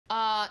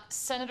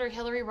Senator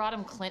Hillary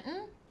Rodham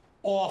Clinton?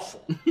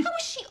 Awful. How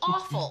is she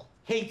awful?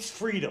 Hates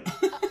freedom.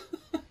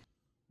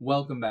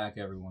 Welcome back,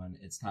 everyone.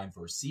 It's time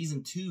for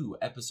Season 2,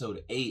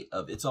 Episode 8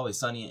 of It's Always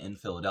Sunny in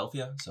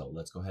Philadelphia. So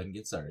let's go ahead and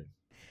get started.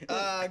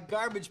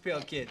 Garbage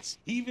Pail Kids.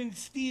 Even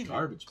Steven.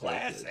 Garbage Pail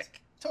Kids.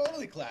 Classic.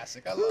 Totally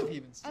classic. I love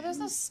Even Are Steven.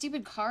 those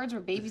stupid cards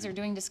where babies are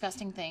doing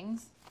disgusting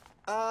things?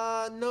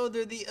 No,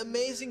 they're the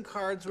amazing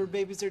cards where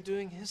babies are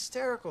doing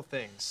hysterical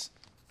things.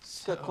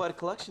 Got quite a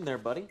collection there,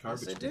 buddy.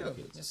 Garbage Yes, I Pail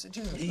do. Kids. Yes, I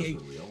do. Hey, a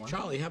real one.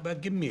 Charlie, how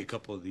about giving me a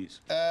couple of these?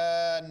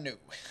 No.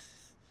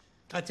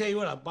 I tell you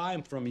what, I'll buy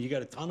them from you. You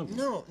got a ton of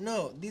them.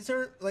 No. These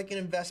are like an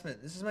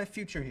investment. This is my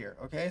future here,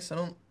 okay? So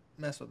don't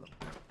mess with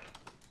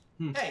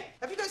them. Hey,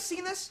 have you guys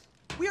seen this?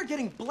 We are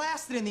getting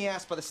blasted in the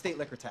ass by the state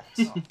liquor tax.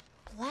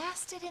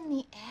 Blasted in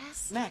the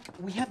ass? Mac,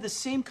 we have the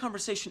same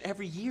conversation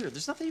every year.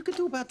 There's nothing you can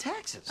do about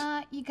taxes.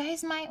 You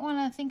guys might want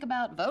to think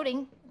about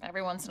voting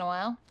every once in a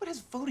while. What has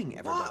voting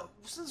ever Wow,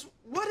 done?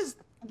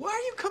 why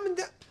are you coming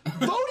down?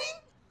 Voting?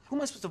 Who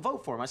am I supposed to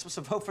vote for? Am I supposed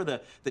to vote for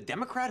the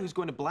Democrat who's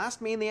going to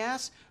blast me in the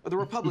ass, or the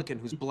Republican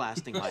who's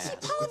blasting my ass?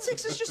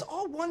 Politics is just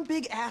all one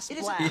big ass It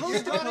is blast. supposed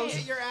You're to gonna be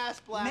get your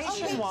ass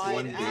blasted. nationwide.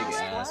 One big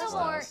ass No,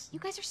 blast. you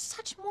guys are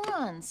such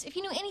morons. If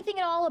you knew anything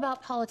at all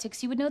about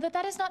politics, you would know that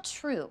that is not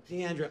true.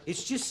 Deandra,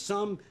 it's just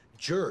some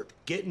jerk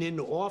getting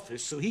into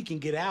office so he can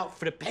get out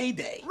for the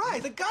payday.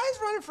 Right, the guy's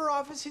running for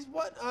office. He's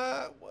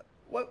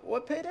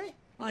what payday?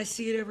 I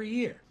see it every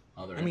year.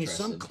 Oh, they're I mean,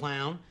 some interested.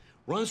 clown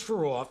runs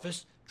for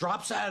office,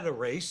 drops out of the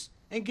race,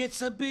 and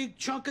gets a big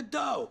chunk of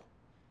dough.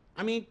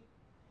 I mean,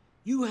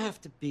 you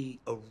have to be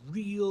a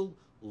real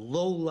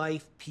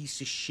low-life piece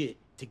of shit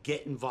to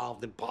get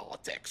involved in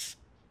politics.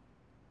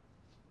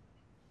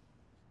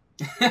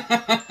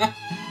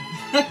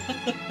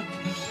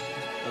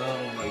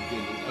 Oh my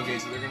goodness. Okay,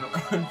 so they're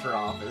gonna run for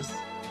office.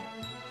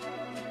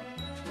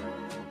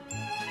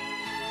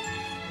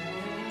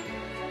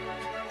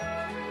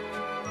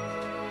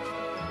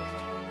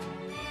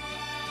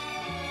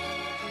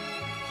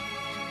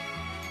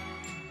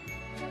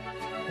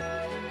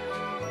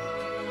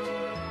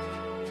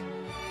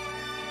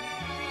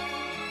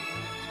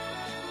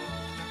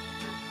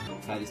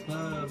 Tidy's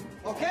Pub.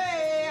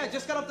 Okay, I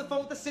just got off the phone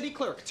with the city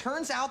clerk.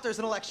 Turns out there's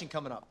an election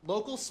coming up.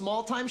 Local,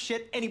 small-time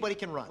shit anybody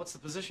can run. What's the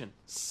position?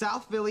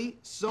 South Philly,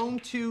 Zone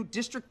 2,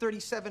 District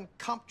 37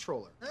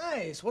 comptroller.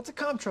 Nice. What's a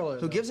comptroller?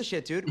 Who gives a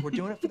shit, dude? We're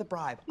doing it for the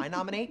bribe. I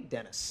nominate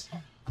Dennis.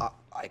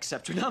 I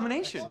accept your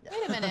nomination.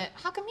 Wait a minute.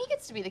 How come he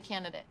gets to be the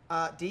candidate?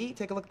 Dee,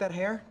 take a look at that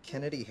hair.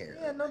 Kennedy hair.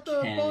 Yeah, not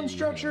the Kennedy bone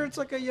structure. hair. It's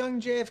like a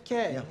young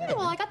JFK. Yeah,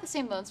 well, I got the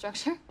same bone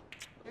structure.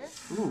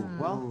 Ooh,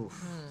 well,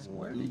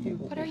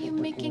 What are you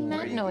making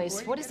that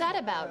noise? What is that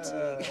about?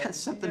 we got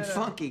something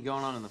funky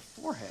going on in the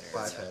forehead.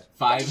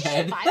 Five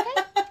head. Five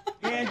head?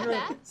 Andrew,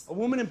 That? a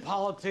woman in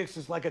politics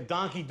is like a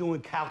donkey doing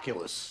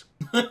calculus.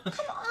 Come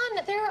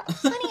on, there are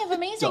plenty of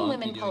amazing Donkey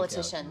women doing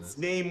politicians.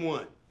 Name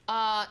one.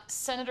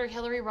 Senator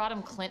Hillary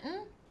Rodham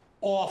Clinton?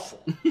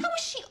 Awful. How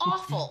is she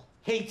awful?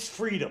 Hates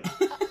freedom.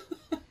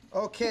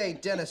 Okay,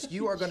 Dennis,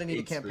 you are going to need a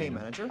Hates campaign freedom.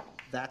 manager.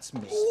 That's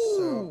me.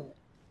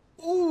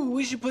 Ooh,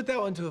 we should put that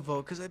one to a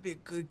vote, because I'd be a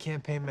good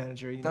campaign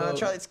manager. You know?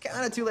 Charlie, it's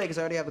kind of too late because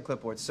I already have the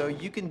clipboard, so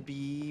you can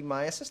be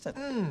my assistant.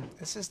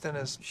 Assistant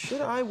is... Should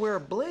I wear a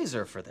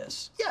blazer for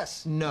this?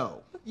 Yes.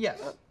 No.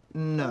 Yes.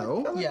 No.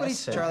 like what he Yes.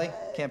 said. Charlie,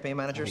 campaign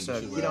manager, so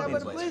you should you don't need a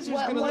but a blazer. blazer's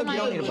What, gonna what look am I?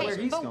 don't need a Wait,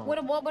 blazer. He's but going.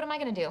 what am I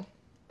gonna do?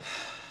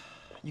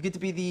 You get to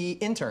be the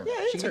intern. Yeah,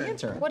 She can be the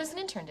intern. intern. What does an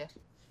intern do?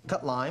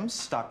 Cut limes.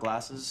 Stock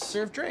glasses.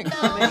 Serve drinks.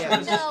 No, come on,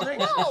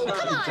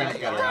 Trying to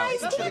get her out.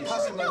 guys, damn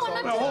it. No,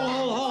 I'm not doing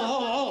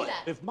Hold.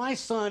 that. If my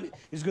son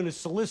is going to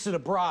solicit a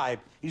bribe,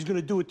 he's going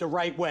to do it the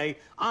right way.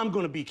 I'm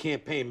going to be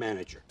campaign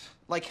manager.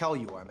 Like hell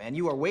you are, man.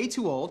 You are way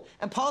too old,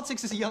 and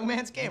politics is a young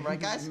man's game, right,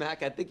 guys?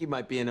 Mac, I think you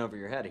might be in over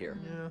your head here.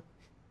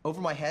 Over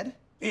my head?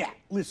 Yeah,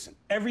 listen,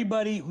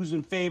 everybody who's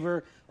in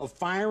favor of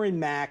firing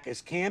Mac as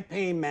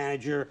campaign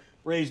manager,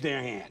 raise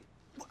their hand.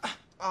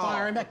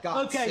 Firing back.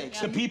 God's Okay, sakes.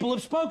 the people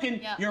have spoken.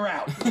 Yeah. You're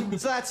out.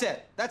 So that's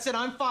it. That's it.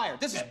 I'm fired.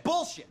 This is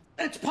bullshit.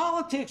 It's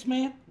politics,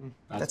 man.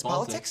 That's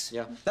politics?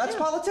 Yeah. That's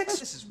politics?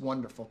 This is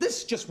wonderful. This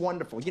is just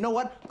wonderful. You know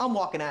what? I'm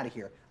walking out of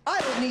here. I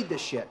don't need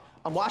this shit.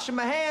 I'm washing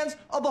my hands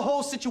of the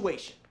whole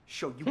situation.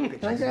 Show you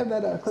bitches. I grab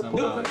that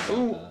clipboard.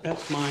 Somehow,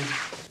 That's mine.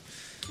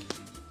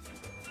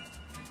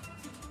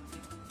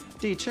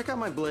 Dee, check out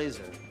my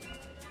blazer.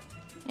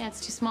 Yeah,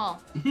 it's too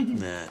small.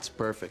 Nah, it's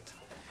perfect.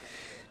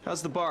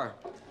 How's the bar?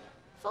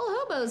 Full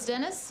hobos,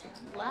 Dennis.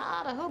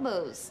 Lot of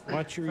hobos.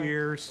 Watch your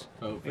ears.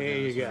 Vote for There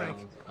you Dennis go.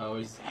 Frank.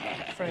 Always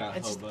Frank, got I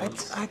just,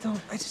 hobos.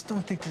 I just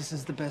don't think this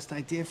is the best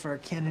idea for our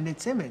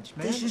candidate's image,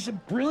 man. This is a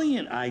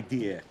brilliant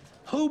idea.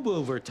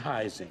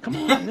 Hobo-vertising. Come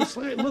on, this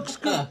it looks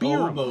good. Beer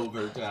 'em.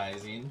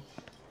 Hobo-vertising.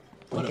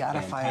 What a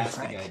gotta fire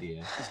fantastic Frank.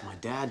 idea. It's my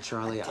dad,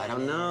 Charlie. I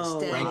don't know.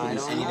 Frank, I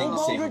is don't anything know.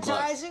 to say for Buck?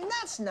 Advertising?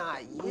 That's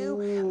not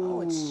you. Oh,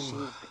 it's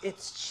cheap.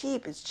 It's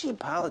cheap. It's cheap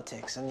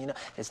politics. And, you know,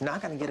 it's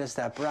not going to get us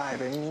that bribe.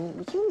 I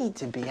mean, you need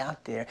to be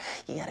out there.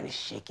 You got to be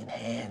shaking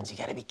hands. You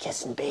got to be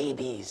kissing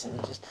babies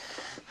and just...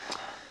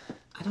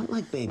 I don't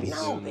like babies.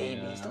 No, Doing the,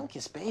 babies. Don't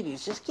kiss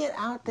babies. Just get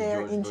out there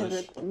George into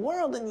Bush. the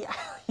world and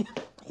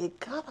you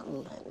gotta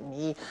let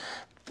me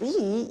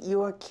be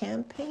your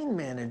campaign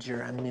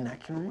manager. I mean, I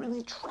can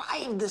really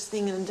drive this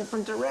thing in a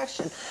different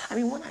direction. I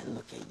mean, when I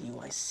look at you,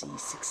 I see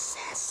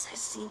success.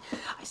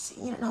 I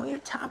see, you know, you're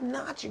top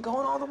notch. You're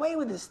going all the way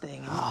with this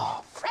thing.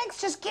 Oh,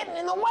 Frank's just getting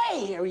in the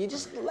way here. You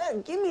just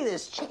give me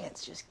this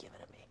chance. Just give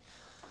it to me.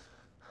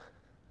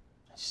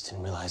 I just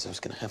didn't realize I was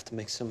gonna have to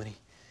make so many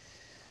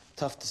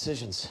tough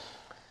decisions.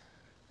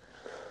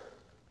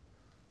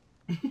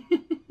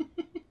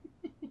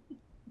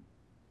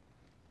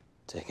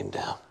 Take him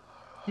down.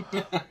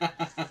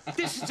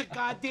 This is a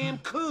goddamn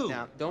coup.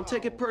 Now, don't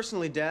take it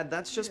personally, Dad.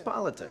 That's just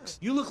politics.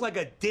 You look like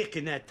a dick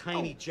in that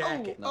tiny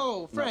jacket.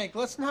 Oh, Frank,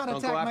 let's not Don't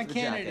attack go my after the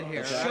candidate jacket,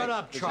 here. okay? Shut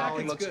up, The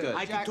Charlie. jacket looks good.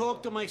 I can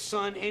talk to my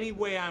son any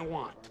way I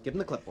want. Give him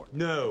the clipboard.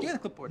 No. Give me the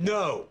clipboard.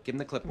 No. Give him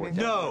the clipboard.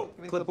 No. Give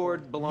me the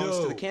Clipboard belongs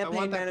No. to the I campaign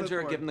want that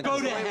manager. clipboard. Give him the Go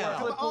to clipboard.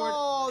 hell.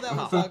 Oh, that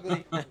was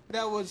ugly.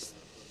 That was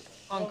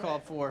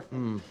uncalled for.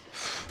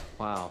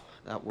 Wow,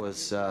 that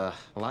was a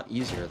lot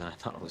easier than I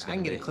thought it was I going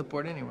can to be. get a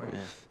clipboard anywhere.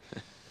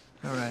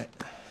 All right.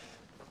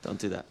 Don't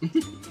do that.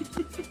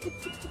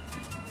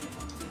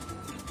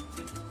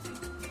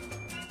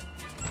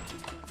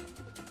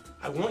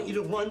 I want you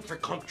to run for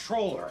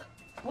comptroller.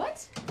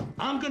 What?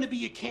 I'm gonna be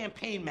your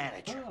campaign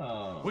manager.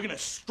 Oh. We're gonna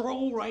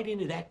stroll right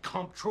into that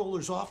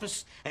comptroller's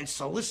office and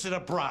solicit a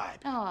bribe.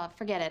 Oh,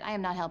 forget it. I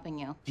am not helping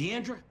you.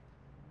 Deandra,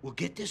 we'll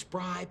get this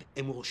bribe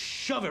and we'll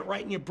shove it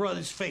right in your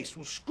brother's face.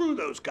 We'll screw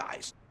those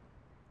guys.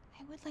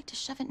 I would like to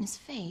shove it in his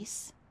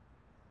face.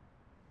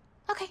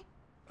 Okay.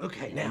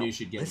 Okay, Maybe now you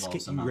should get let's involved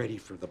get somehow. you ready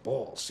for the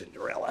ball,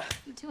 Cinderella. What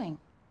are you doing?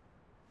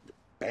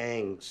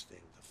 Bangs thing,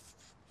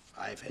 the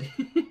five head.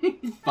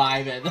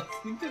 5 and I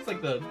think that's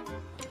like the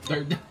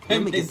third Let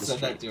time me they get this said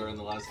that straight. to her in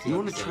the last 2 You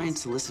want to try and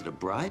episodes. solicit a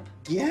bribe?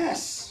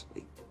 Yes.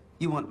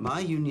 You want my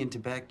union to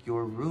back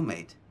your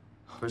roommate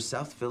for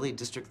South Philly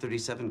District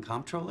 37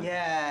 comptroller?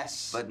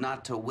 Yes. But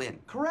not to win.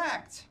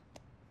 Correct.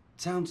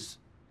 Sounds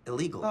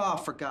illegal. Oh,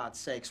 for God's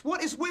sakes.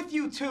 What is with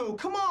you two?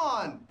 Come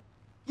on.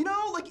 You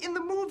know, like in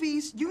the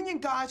movies, union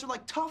guys are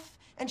like tough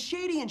and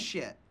shady and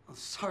shit. I'm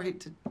sorry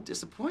to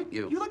disappoint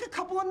you. You're like a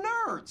couple of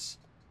nerds.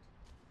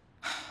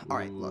 All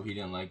right, Ooh, look. he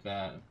didn't like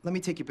that. Let me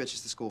take you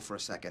bitches to school for a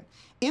second.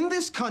 In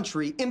this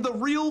country, in the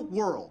real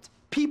world,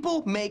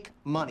 people make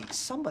money.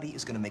 Somebody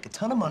is gonna make a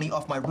ton of money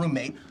off my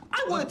roommate.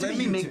 I want it to Let be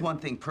me you make two. one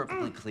thing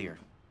perfectly clear.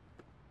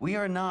 We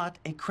are not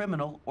a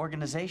criminal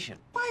organization.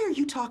 Why are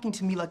you talking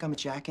to me like I'm a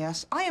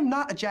jackass? I am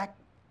not a jack...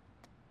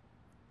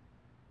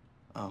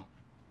 Oh.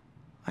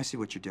 I see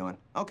what you're doing.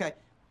 Okay.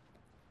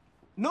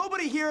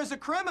 Nobody here is a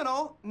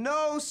criminal.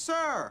 No,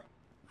 sir.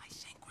 I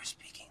think we're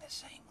speaking the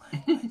same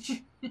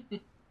language.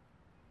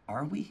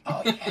 Are we?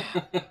 Oh,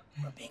 yeah.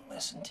 We're being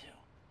listened to.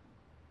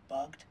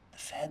 Bugged. The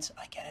feds.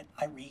 I get it.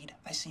 I read.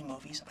 I see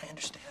movies. I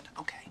understand.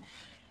 Okay.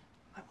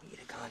 I want you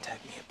to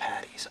contact me at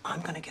Patty's. I'm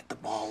gonna get the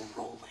ball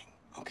rolling.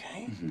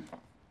 Okay?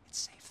 It's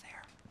safe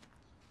there.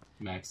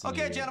 Max.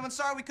 Okay, gentlemen,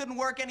 sorry we couldn't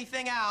work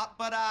anything out,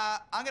 but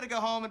I'm gonna go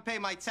home and pay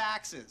my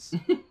taxes.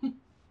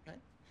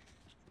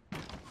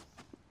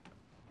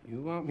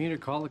 You want me to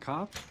call the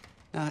cops?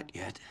 Not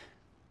yet.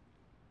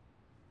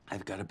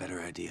 I've got a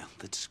better idea.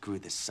 Let's screw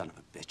this son of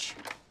a bitch.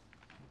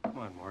 Come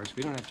on, Morris.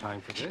 We don't have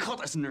time for He this.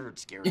 called us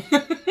nerds, Gary.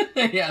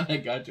 Yeah,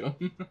 that got to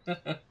him.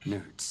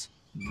 Nerds.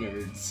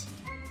 Nerds.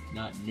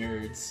 Not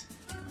nerds.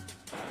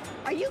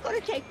 Are you going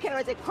to take care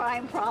of the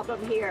crime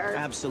problem here?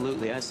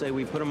 Absolutely. I say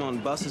we put them on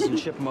buses and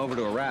ship them over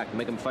to Iraq and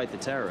make them fight the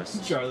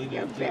terrorists. Charlie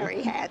You're did too.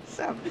 very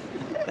handsome.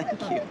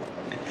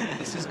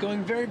 This is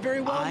going very,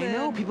 very well, I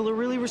know. People are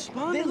really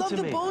responding They love to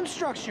the me. bone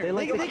structure. They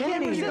like the can't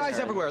candy. resist. You guys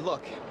everywhere.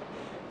 Look,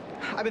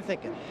 I've been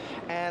thinking,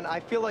 and I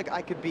feel like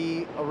I could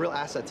be a real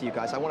asset to you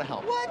guys. I want to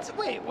help. What?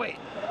 Wait.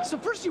 So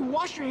first you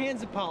wash your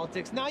hands in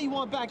politics, now you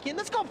want back in?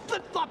 Let's go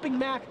flip-flopping,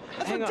 Mac.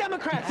 That's Hang what on.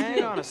 Democrats Hang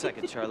do. on a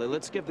second, Charlie.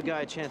 Let's give the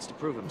guy a chance to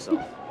prove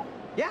himself.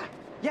 Yeah.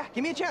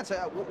 Give me a chance.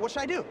 What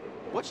should I do?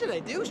 What should I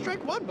do?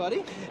 Strike one,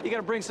 buddy. You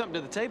gotta bring something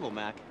to the table,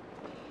 Mac.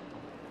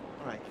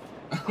 All right.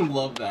 I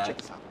love that. Check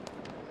this out.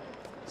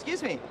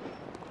 Excuse me.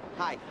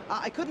 Hi.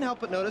 I couldn't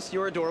help but notice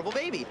your adorable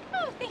baby.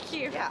 Oh, thank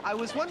you. Yeah, I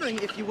was wondering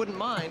if you wouldn't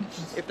mind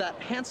if that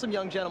handsome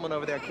young gentleman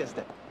over there kissed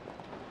it.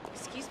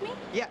 Excuse me?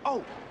 Yeah.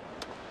 Oh,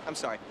 I'm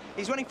sorry.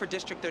 He's running for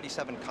District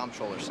 37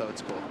 comptroller, so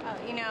it's cool.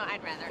 Oh, you know,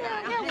 I'd rather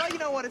Yeah, well, you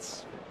know what?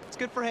 It's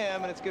good for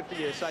him and it's good for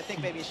you. So I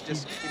think maybe you should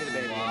just give me the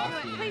baby.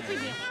 Walking. Please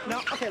leave me. No,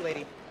 okay,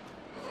 lady.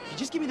 If you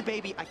just give me the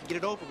baby, I can get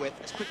it over with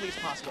as quickly as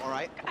possible. All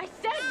right? I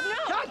said no!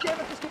 God damn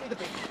it! Just give me the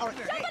baby. All right.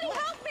 Somebody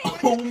help me!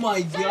 Oh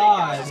my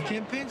god.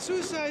 Campaign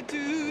suicide,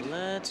 dude.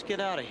 Let's get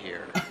out of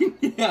here.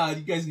 Yeah,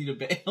 you guys need a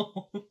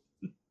bail.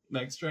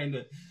 Max trying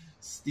to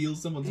steal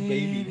someone's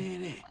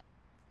baby.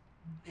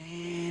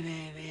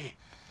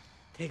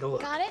 Take a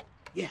look. Got it?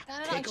 Yeah.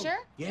 Got it, take are a- you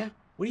sure? Yeah.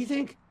 What do you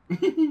think?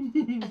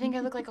 I think I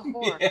look like a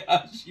whore.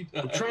 Yeah, she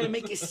does. I'm trying to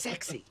make it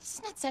sexy. This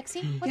is not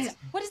sexy. What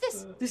is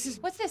this?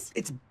 What's this?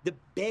 It's the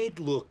bed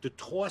look, the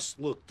toss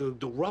look, the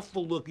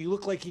ruffle look. You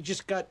look like you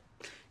just got...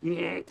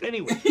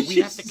 Anyway, we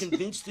have to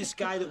convince this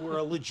guy that we're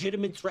a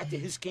legitimate threat to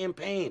his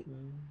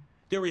campaign.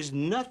 There is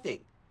nothing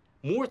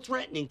more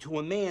threatening to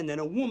a man than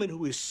a woman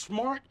who is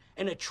smart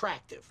and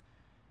attractive.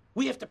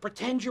 We have to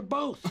pretend you're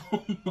both.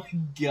 Oh my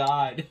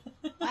God.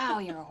 Wow,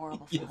 you're a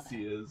horrible father. Yes,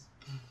 he is.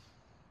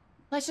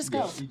 Let's just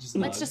go. he just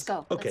Let's nods. just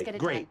go. Okay, Let's get it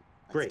great, done.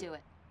 great. Let's do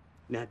it.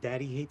 Now,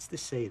 Daddy hates to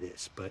say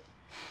this, but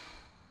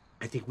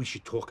I think we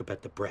should talk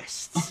about the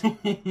breasts. Oh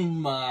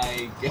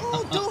my God.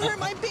 Oh, don't hurt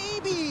my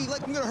baby!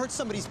 Like I'm gonna hurt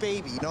somebody's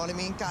baby, you know what I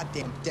mean?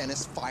 Goddamn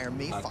Dennis, fire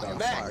me,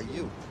 fire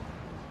you.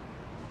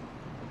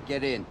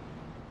 Get in.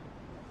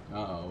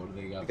 Uh-oh, what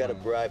do they got? You got a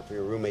planned? bribe for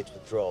your roommate's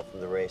withdrawal from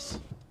the race.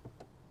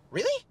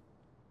 Really?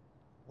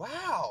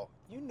 Wow,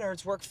 you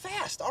nerds work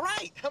fast. All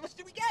right, how much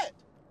do we get?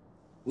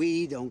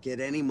 We don't get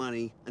any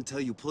money until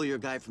you pull your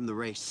guy from the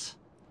race.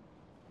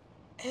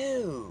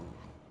 Oh.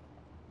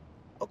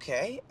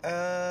 Okay,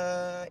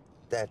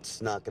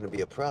 That's not gonna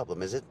be a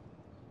problem, is it?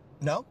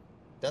 no,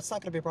 that's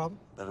not gonna be a problem.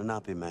 Better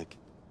not be, Mac.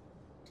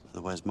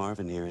 Otherwise,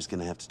 Marvin here is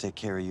gonna have to take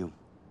care of you.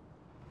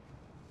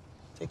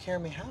 Take care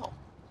of me how?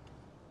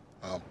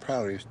 I'll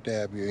probably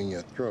stab you in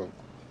your throat.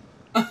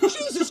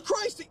 Jesus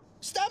Christ!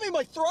 Stab me in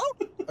my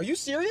throat? Are you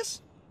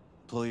serious?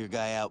 Pull your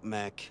guy out,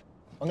 Mac.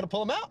 I'm gonna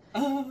pull him out.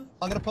 I'm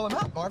gonna pull him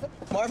out, Marvin.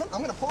 Marvin,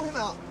 I'm gonna pull him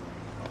out.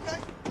 Okay.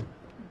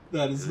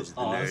 That is Who's the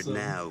awesome. nerd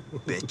now,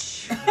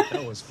 bitch?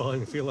 That was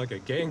fun. I feel like a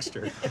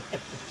gangster.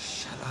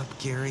 Shut up,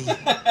 Gary.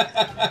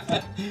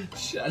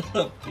 Shut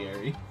up,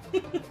 Gary.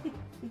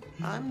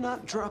 I'm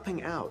not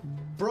dropping out.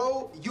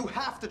 Bro, you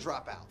have to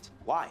drop out.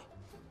 Why?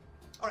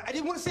 All right, I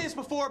didn't want to say this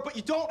before, but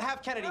you don't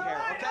have Kennedy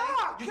hair, okay?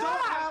 You don't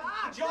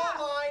have the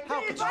jawline.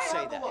 How could you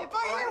say that? If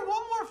I hear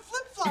one more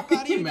flip-flop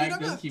out of you, dude, Mac I'm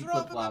gonna does keep throw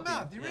up in my flip-flopping.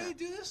 mouth. Do you really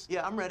do this?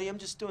 Yeah, I'm ready. I'm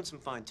just doing some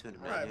fine-tuning,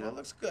 man. All right, you well, know?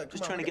 looks good.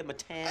 Just trying to get my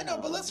tan. I know,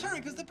 but on. let's hurry,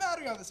 because the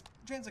battery on this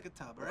drains like a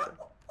tub, all right?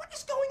 What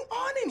is going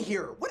on in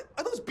here? What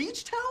are those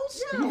beach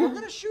towels? Yeah, we're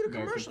gonna shoot a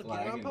American commercial, flag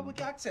kid, on and-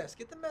 public access.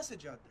 Get the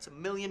message out It's $1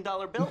 million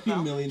bill, $1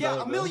 pal. million there. Yeah,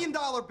 bill. $1 million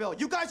bill.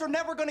 You guys are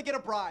never gonna get a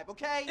bribe,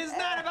 okay? It's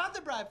not about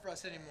the bribe for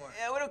us anymore.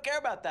 Yeah, we don't care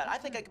about that. I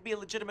think I could be a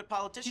legitimate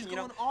politician, He's you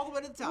know. going all the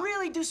way to the top.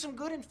 Really do some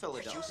good in Are you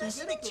Philadelphia.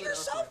 listening to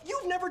yourself?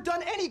 You've never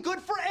done any good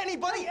for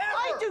anybody ever.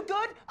 I do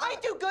good. I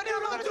do good. You're and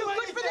I'm not gonna do doing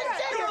good for the anything.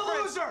 day. You're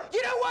a loser.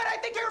 You know what? I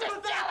think you're just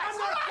pathetic. jealous. I'm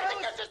not I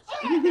think jealous. you're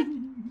just jealous.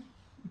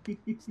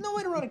 There's no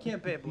way to run a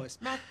campaign, boys.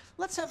 Mac,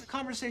 let's have a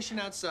conversation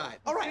outside.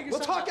 All right, Figure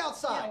we'll something talk out.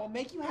 outside. Yeah, we'll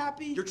make you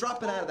happy. You're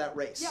dropping out of that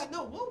race. Yeah,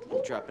 no,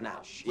 we'll Dropping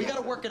out. We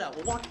gotta work it out.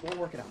 We'll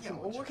work it out. yeah,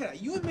 we'll work it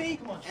out. You and me,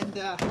 come on. And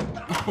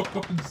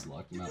Just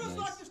locked him out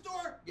nice. this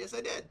door? yes,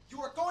 I did.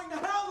 You are going to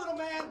hell, little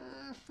man.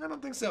 I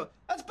don't think so.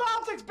 That's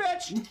politics,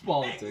 bitch.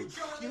 Politics.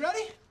 You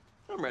ready?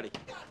 I'm ready.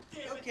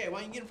 Okay,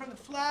 why don't you get in front of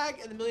the flag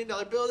and the $1 million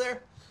bill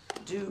there?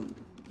 Do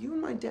you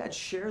and my dad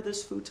share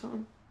this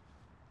futon?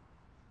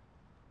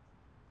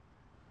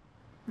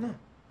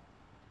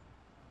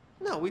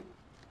 No,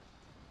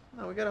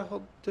 we got a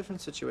whole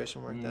different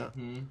situation worked out.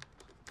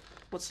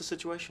 What's the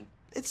situation?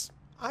 It's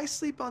I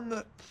sleep on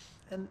the,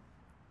 and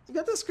you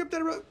got the script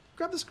that I wrote.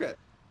 Grab the script.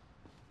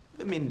 I've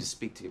been meaning to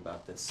speak to you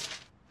about this.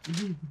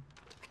 I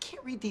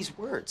can't read these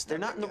words. They're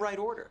not in the right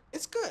order.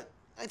 It's good.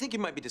 I think you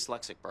might be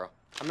dyslexic, bro.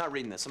 I'm not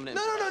reading this. I'm gonna.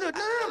 No,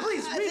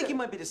 please I read think it. you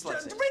might be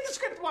dyslexic. Read the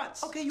script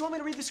once. Okay, you want me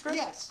to read the script?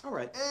 Yes. All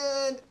right.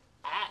 And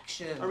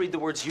action. I'll read the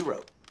words you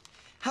wrote.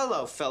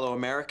 Hello, fellow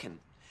American.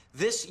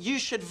 This you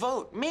should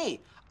vote.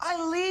 Me.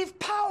 I leave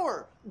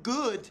power.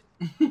 Good.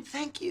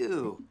 Thank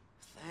you.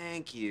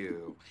 Thank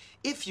you.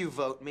 If you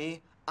vote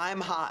me,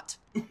 I'm hot.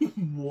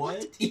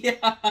 What?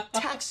 Yeah.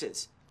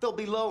 Taxes, they'll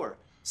be lower.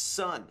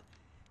 Sun.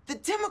 The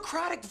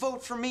Democratic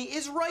vote for me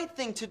is right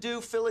thing to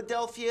do,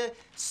 Philadelphia.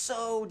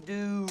 So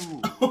do.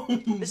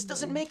 This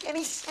doesn't make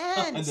any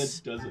sense.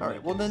 That doesn't All right.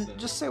 make Well, any then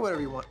sense. just say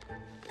whatever you want.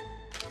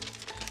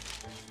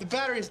 The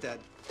battery's dead.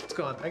 It's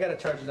gone. I gotta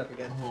charge it up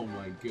again. Oh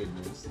my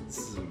goodness. This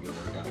isn't gonna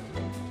work out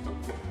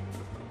good.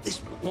 This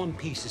one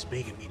piece is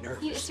making me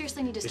nervous. You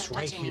seriously need to It's stop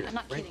right touching here, me. I'm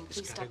not right? kidding. It's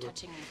Please gotta stop go-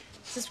 touching me.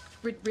 This is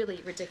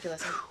really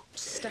ridiculous. I'm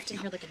stuffed in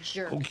here like a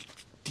jerk. Oh,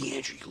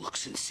 DeAndre, you look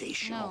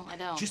sensational. No, I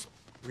don't. Just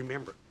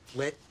remember,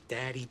 let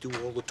Daddy do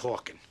all the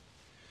talking.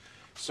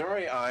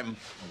 Sorry I'm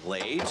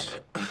late.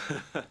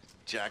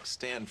 Jack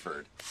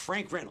Stanford.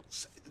 Frank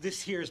Reynolds,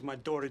 this here's my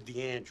daughter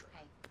DeAndre.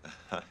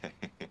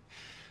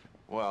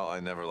 Well, I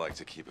never like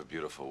to keep a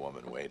beautiful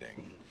woman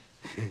waiting.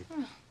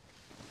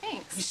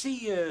 Thanks. You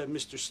see,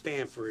 Mr.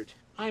 Stanford,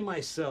 I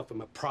myself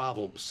am a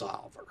problem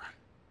solver.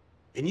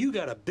 And you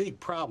got a big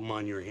problem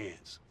on your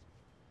hands.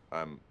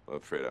 I'm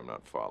afraid I'm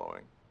not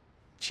following.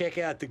 Check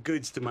out the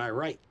goods to my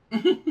right.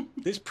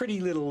 This pretty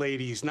little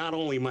lady is not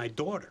only my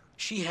daughter,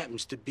 she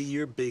happens to be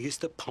your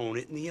biggest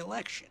opponent in the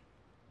election.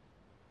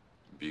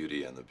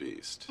 Beauty and the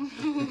Beast.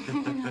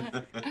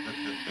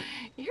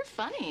 You're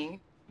funny.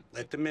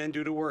 Let the men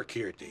do the work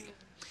here, Dee.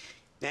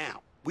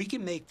 Now, we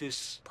can make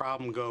this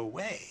problem go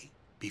away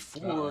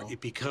before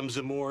it becomes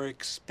a more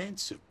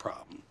expensive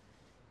problem.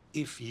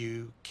 If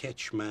you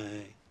catch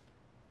my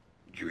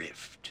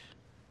drift.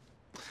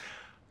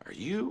 Are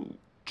you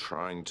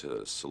trying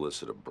to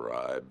solicit a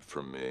bribe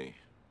from me?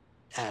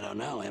 I don't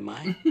know, am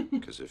I?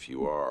 Because if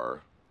you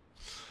are,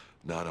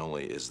 not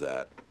only is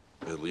that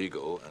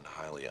illegal and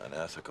highly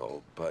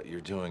unethical, but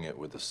you're doing it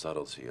with the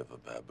subtlety of a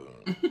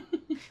baboon.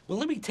 Well,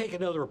 let me take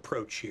another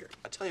approach here.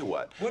 I tell you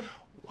what,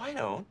 why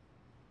don't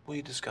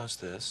we discuss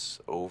this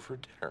over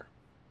dinner?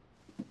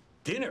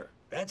 Dinner?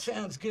 That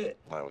sounds good.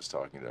 I was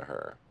talking to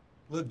her.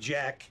 Look,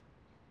 Jack,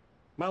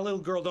 my little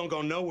girl don't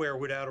go nowhere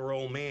without her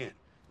old man.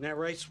 Isn't that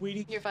right,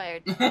 sweetie? You're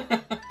fired.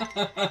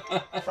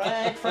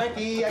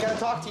 Frankie, I gotta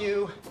talk to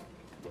you.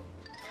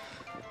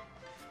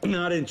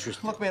 Not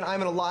interested. Look, man,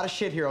 I'm in a lot of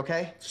shit here,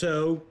 okay?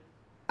 So?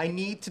 I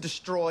need to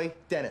destroy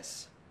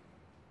Dennis.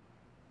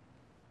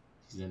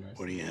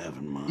 What do you have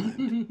in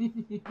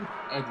mind?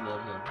 I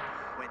love him.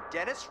 When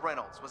Dennis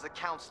Reynolds was a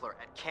counselor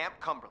at Camp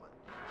Cumberland,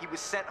 he was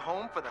sent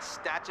home for the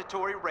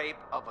statutory rape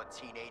of a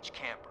teenage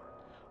camper.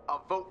 A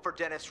vote for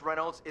Dennis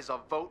Reynolds is a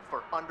vote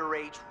for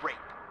underage rape.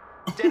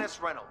 Dennis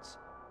Reynolds,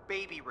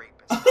 baby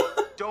rapist.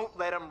 Don't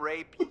let him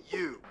rape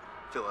you,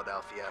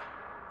 Philadelphia.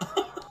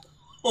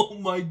 Oh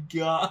my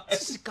God.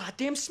 This is a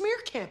goddamn smear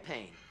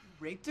campaign.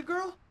 Raped a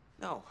girl?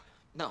 No,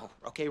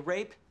 okay,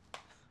 rape.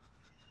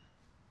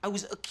 I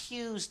was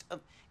accused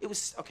of, it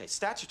was, okay,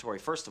 statutory,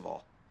 first of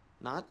all.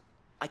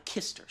 I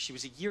kissed her. She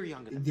was a year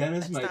younger than me.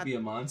 Dennis That's might not be a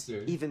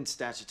monster. even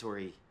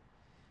statutory.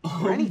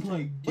 Oh or anything.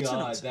 my What's the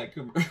God, next? that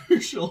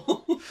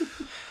commercial.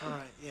 All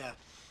right, yeah.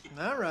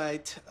 All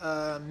right,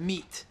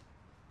 meat.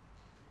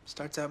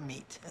 Starts out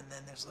meat, and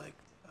then there's like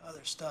other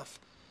stuff.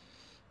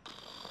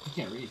 You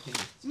can't read, can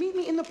you? Meet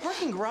me in the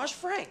parking garage,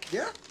 Frank.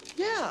 Yeah?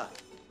 Yeah.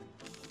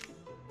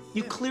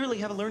 You clearly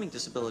have a learning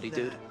disability,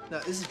 dude. No,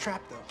 this is a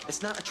trap, though.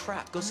 It's not a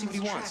trap. Go see what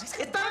he It's a wants.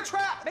 trap. It's not a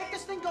trap. Make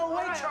this thing go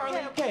away, Charlie.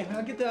 Okay,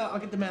 I'll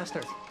get the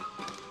master.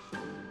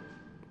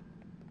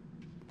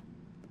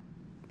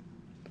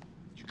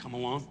 You come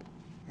along?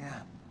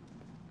 Yeah.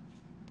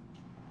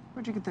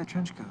 Where'd you get that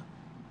trench coat?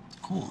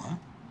 Cool, huh?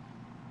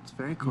 It's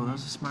very cool. That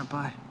was a smart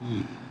buy.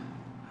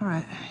 All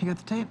right, you got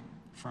the tape?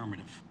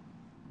 Affirmative.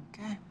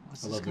 Okay.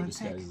 What's I this love their gonna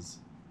take? disguises.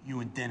 You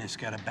and Dennis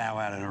gotta bow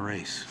out of the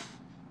race.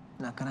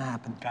 Not gonna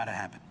happen. Gotta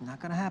happen. Not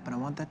gonna happen. I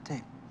want that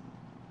tape.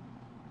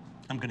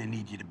 I'm gonna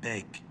need you to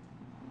beg.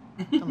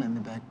 Don't let me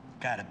beg.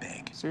 Gotta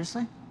beg.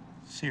 Seriously?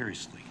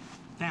 Seriously.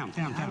 Down.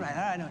 All right,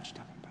 I know what you're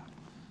talking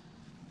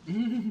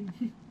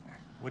about.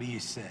 What do you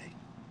say?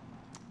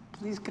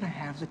 Please, can I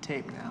have the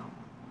tape now?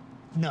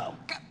 No.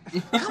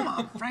 Come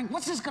on, Frank.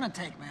 What's this gonna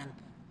take, man?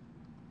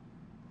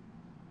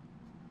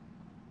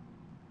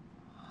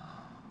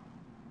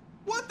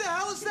 What the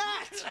hell is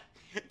that?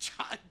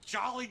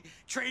 Charlie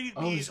traded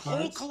Oh, me his his whole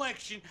cards?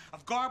 collection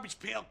of Garbage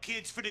Pail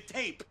Kids for the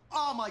tape.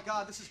 Oh my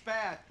God, this is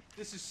bad.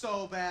 This is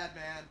so bad,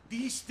 man.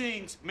 These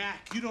things,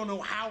 Mac, you don't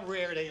know how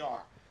rare they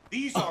are.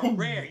 These are Oh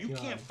rare. my You God.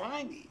 can't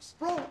find these.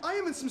 Bro, I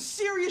am in some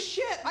serious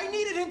shit. I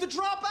needed him to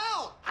drop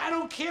out. I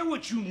don't care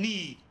what you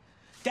need.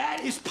 That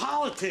is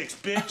politics,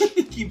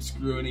 bitch. Keep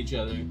screwing each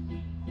other.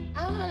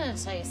 I want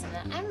to tell you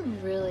something.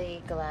 I'm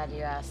really glad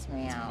you asked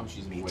me Oh, out.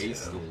 she's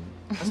wasted.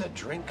 How's that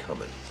drink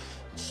coming?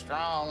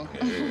 Strong.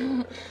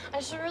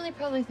 I should really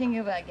probably think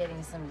about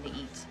getting something to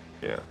eat.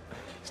 Yeah.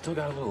 Still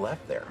got a little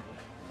left there.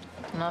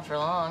 Not for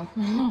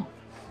long.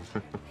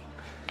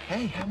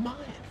 Hey, have mine.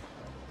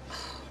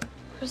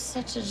 You're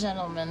such a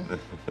gentleman.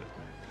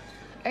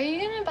 Are you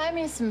gonna buy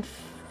me some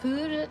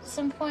food at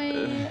some point,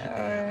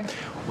 or?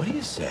 What do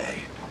you say?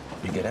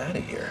 We get out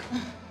of here.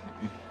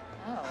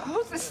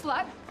 Who's this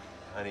slut?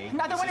 Honey,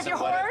 Another this one of isn't your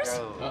what it whores?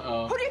 goes.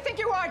 Uh-oh. Who do you think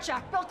you are,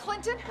 Jack? Bill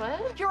Clinton?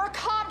 What? You're a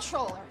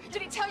comptroller.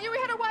 Did he tell you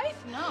he had a wife?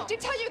 No. Did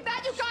he tell you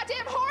that, you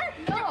goddamn whore?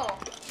 No.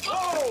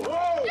 Oh,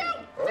 whoa!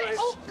 You bitch!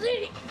 Oh,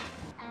 lady.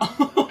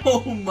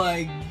 Oh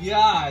my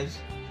gosh.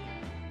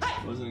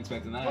 Wasn't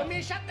expecting that. me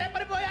a shot there,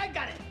 buddy boy. I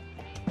got it.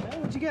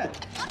 What'd you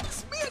get?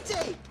 Smear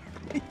tape.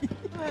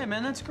 Hey,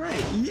 man, that's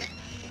great.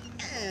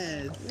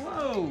 Yes.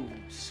 Whoa,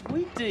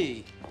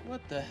 sweetie.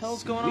 What the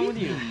hell's going on with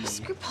you?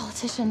 Screw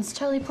politicians.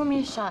 Charlie, pour me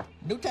a shot.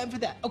 No time for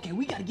that. Okay,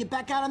 we gotta get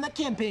back out on that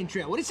campaign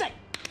trail. What do you say?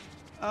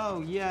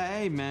 Oh, yeah,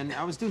 hey, man.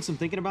 I was doing some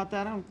thinking about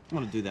that. I don't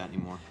want to do that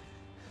anymore.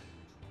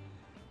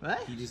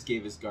 What? He just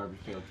gave his Garbage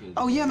Pail Kids.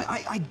 Oh, yeah, man,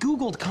 I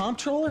Googled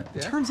comptroller.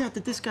 Yeah? Turns out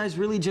that this guy's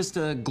really just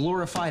a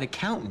glorified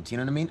accountant, you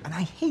know what I mean? And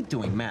I hate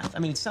doing math. I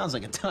mean, it sounds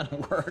like a ton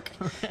of work.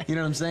 You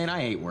know what I'm saying?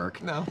 I hate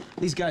work. No.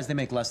 These guys, they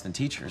make less than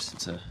teachers.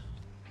 It's a...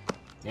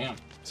 Damn.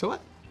 So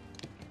what?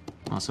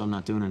 Also, I'm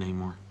not doing it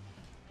anymore.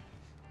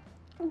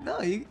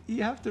 No, you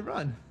have to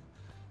run.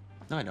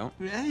 No, I don't.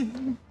 Yeah,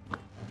 you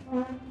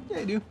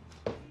do.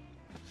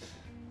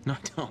 No, I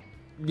don't.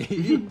 Yeah,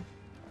 you do.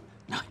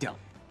 No, I don't.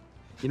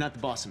 You're not the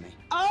boss of me.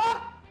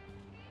 Oh!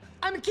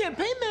 I'm a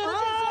campaign manager.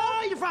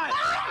 Oh, you're fired.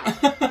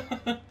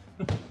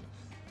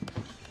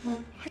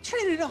 I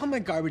traded all my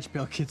Garbage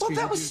Pail Kids for Well, you,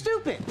 that was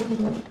dude.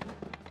 stupid.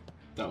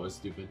 That was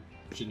stupid.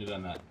 Shouldn't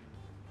have done that.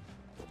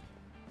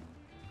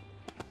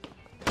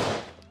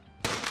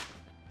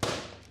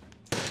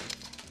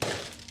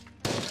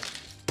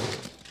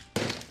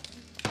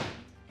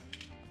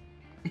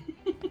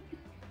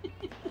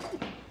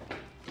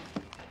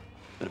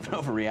 an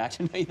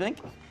overreaction, don't you think?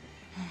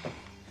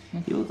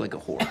 You look like a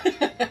whore.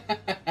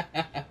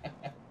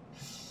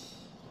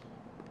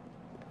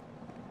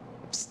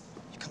 Psst,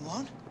 you come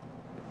alone?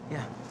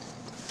 Yeah.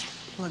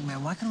 Look,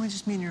 man, why can't we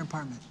just meet in your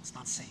apartment? It's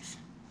not safe.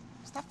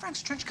 Is that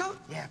Frank's trench coat?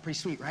 Yeah, pretty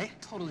sweet, right?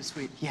 Totally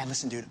sweet. Yeah,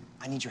 listen, dude,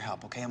 I need your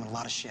help, okay? I'm in a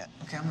lot of shit.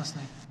 Okay, I'm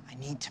listening. I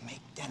need to make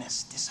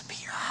Dennis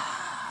disappear.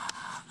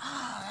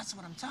 That's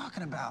what I'm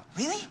talking about.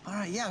 Really? All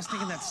right, yeah, I was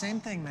thinking that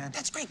same thing, man.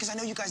 That's great, because I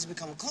know you guys have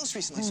become close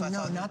recently, so I No,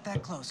 thought... not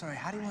that close. All right,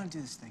 how do you want to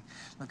do this thing?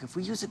 Look, if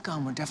we use a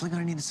gun, we're definitely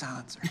going to need a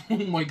silencer. Oh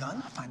my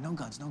God. Fine, no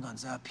guns, no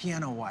guns.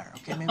 Piano wire,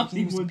 okay? Maybe we can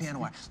use the piano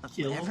wire. Look,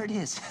 whatever it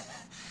is,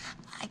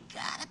 I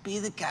gotta be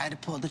the guy to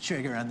pull the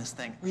trigger on this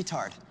thing.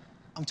 Retard.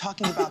 I'm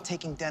talking about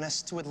taking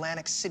Dennis to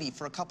Atlantic City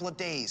for a couple of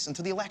days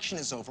until the election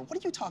is over. What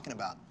are you talking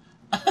about?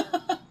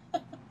 Atlantic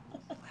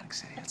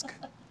City, that's good.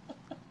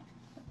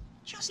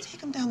 Just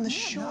take him down the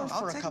shore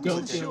for a couple of days.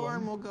 I'll take him to the shore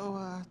and we'll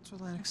go to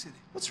Atlantic City.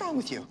 What's wrong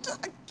with you?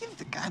 I give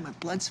the guy my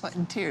blood, sweat,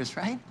 and tears,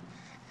 right?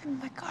 And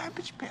my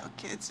garbage pail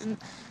kids, and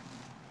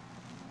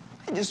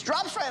he just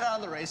drops right out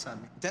of the race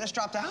on me. Dennis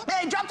dropped out? Yeah,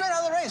 he dropped right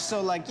out of the race.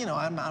 So, like, you know,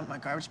 I'm out my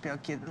garbage pail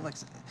kid. Like,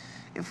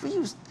 if we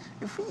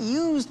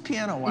used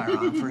piano wire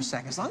on him for a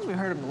second, as long as we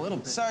hurt him a little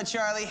bit. Sorry,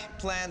 Charlie.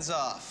 Plans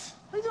off.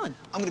 What are you doing?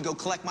 I'm gonna go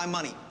collect my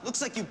money.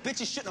 Looks like you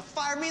bitches shouldn't have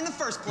fired me in the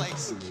first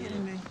place. Are you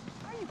kidding me?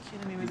 Are you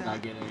kidding me with He's that?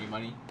 not getting any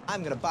money.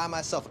 I'm gonna buy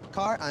myself a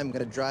car. I'm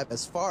gonna drive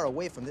as far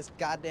away from this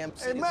goddamn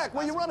city. Hey, Mac,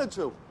 where you running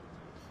to?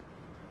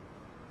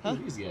 Huh?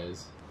 These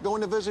guys.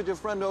 Going to visit your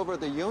friend over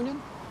at the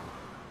Union?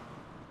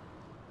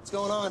 What's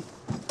going on?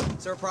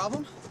 Is there a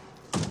problem?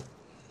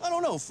 I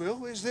don't know,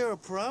 Phil. Is there a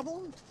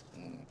problem?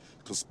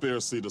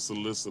 Conspiracy to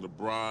solicit a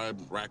bribe,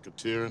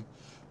 racketeering.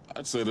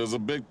 I'd say there's a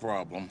big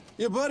problem.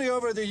 Your buddy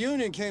over at the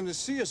Union came to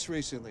see us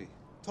recently.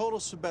 Told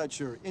us about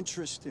your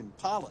interest in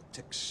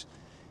politics.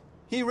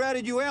 He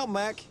ratted you out,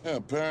 Mac. Yeah,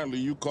 apparently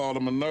you called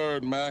him a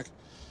nerd, Mac.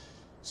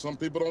 Some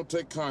people don't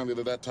take kindly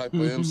to that type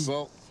of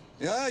insult.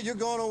 Yeah, you're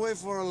going away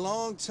for a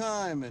long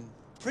time, and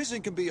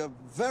prison can be a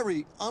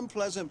very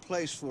unpleasant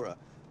place for a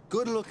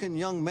good-looking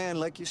young man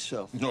like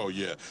yourself. Oh,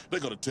 yeah. They're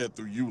gonna tear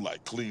through you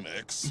like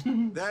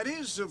Kleenex. That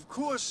is, of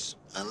course,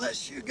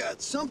 unless you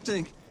got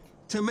something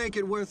to make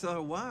it worth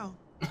our while.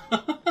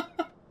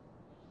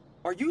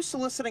 Are you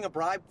soliciting a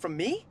bribe from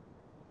me?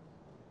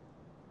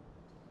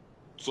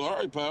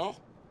 Sorry, pal.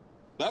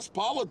 That's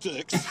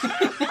politics.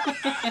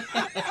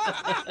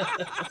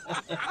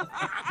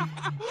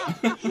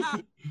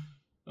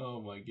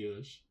 Oh my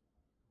gosh.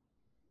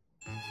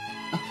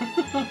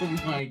 Oh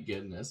my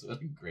goodness,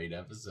 what a great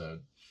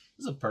episode.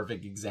 This is a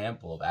perfect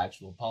example of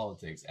actual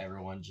politics.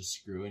 Everyone just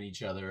screwing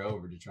each other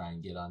over to try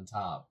and get on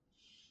top.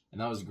 And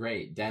that was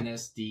great.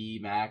 Dennis, Dee,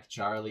 Mac,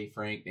 Charlie,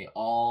 Frank, they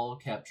all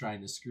kept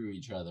trying to screw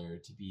each other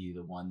to be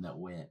the one that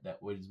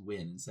would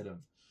win instead of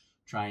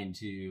trying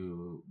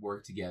to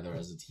work together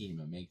as a team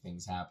and make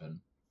things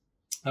happen.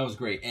 That was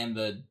great. And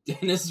the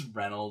Dennis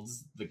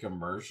Reynolds, the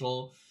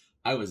commercial,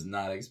 I was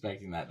not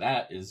expecting that.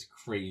 That is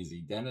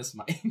crazy. Dennis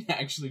might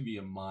actually be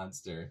a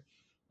monster.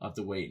 I'll have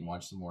to wait and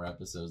watch some more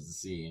episodes to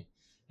see.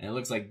 And it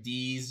looks like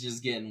Dee's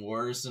just getting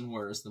worse and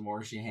worse the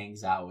more she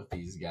hangs out with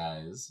these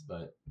guys.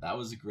 But that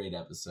was a great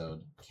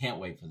episode. Can't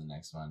wait for the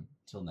next one.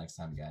 Till next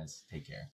time, guys. Take care.